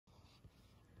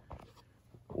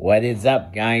What is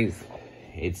up, guys?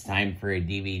 It's time for a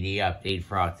DVD update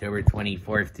for October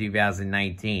 24th,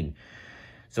 2019.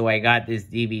 So I got this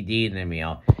DVD in the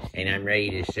mail, and I'm ready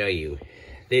to show you.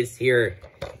 This here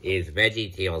is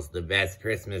VeggieTales, the best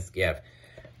Christmas gift.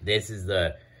 This is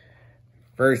the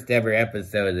first ever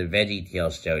episode of the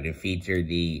VeggieTales show to feature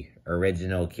the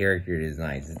original character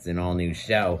designs. It's an all-new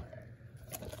show.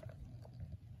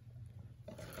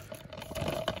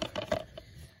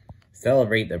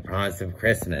 Celebrate the promise of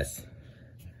Christmas.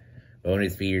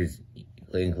 Bonus features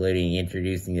including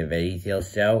introducing the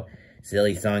VeggieTales show,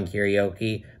 silly song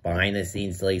karaoke,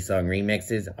 behind-the-scenes silly song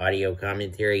remixes, audio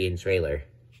commentary, and trailer.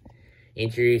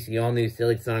 Introducing all new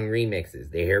silly song remixes,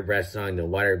 the Hairbrush song, the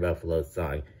Water Buffalo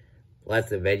song, plus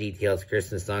the VeggieTales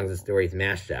Christmas Songs and Stories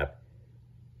mashup.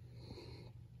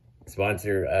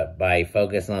 Sponsored by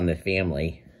Focus on the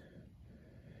Family.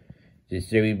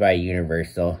 Distributed by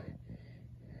Universal.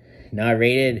 Not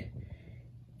rated,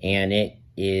 and it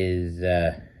is,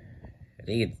 I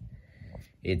think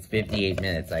it's 58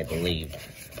 minutes, I believe.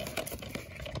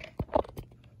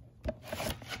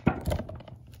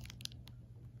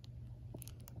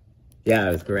 Yeah,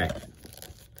 I was correct.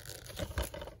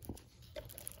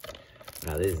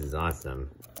 Wow, this is awesome.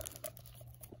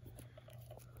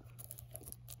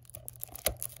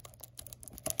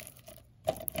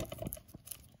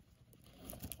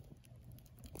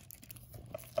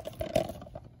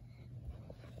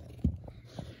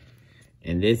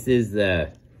 And this is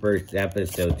the first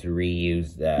episode to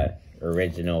reuse the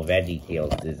original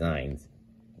VeggieTales designs.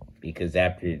 Because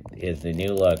after the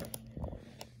new look,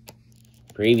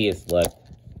 previous look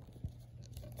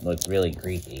looked really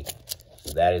creepy.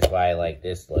 So that is why I like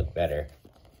this look better.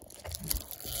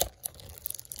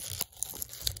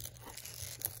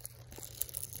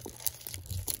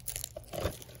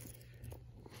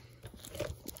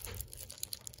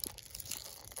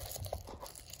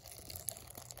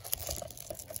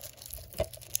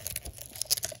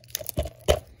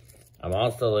 I'm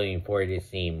also looking forward to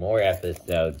seeing more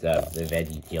episodes of the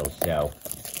VeggieTales show.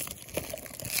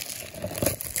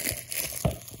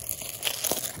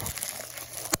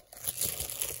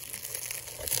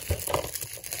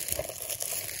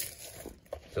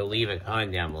 So leave a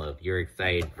comment down below if you're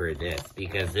excited for this,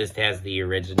 because this has the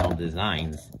original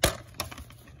designs.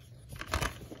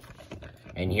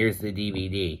 And here's the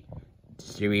DVD,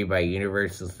 distributed by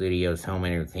Universal Studios Home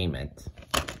Entertainment.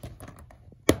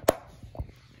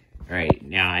 Alright,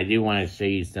 now I do want to show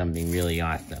you something really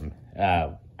awesome.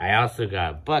 I also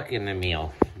got a book in the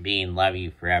mail, Being Love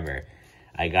You Forever.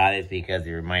 I got it because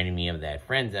it reminded me of that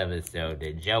Friends episode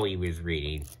that Joey was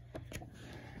reading.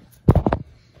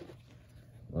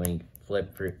 Let me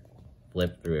flip through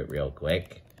it real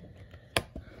quick.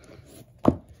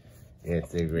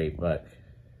 It's a great book.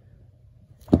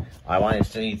 I want to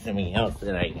show you something else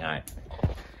that I got.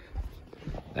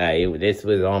 This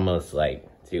was almost like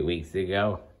 2 weeks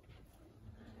ago.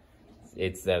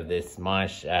 It's of this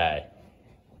Smosh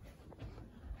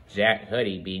Jack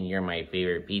hoodie being near my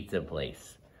favorite pizza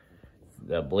place.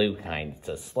 The blue kind. It's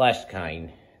a slush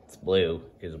kind. It's blue,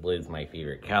 because blue is my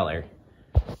favorite color.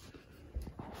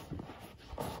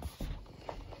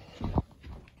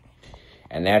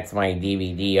 And that's my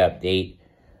DVD update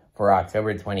for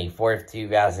October 24th,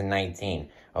 2019.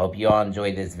 I hope you all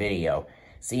enjoyed this video.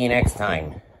 See you next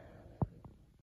time.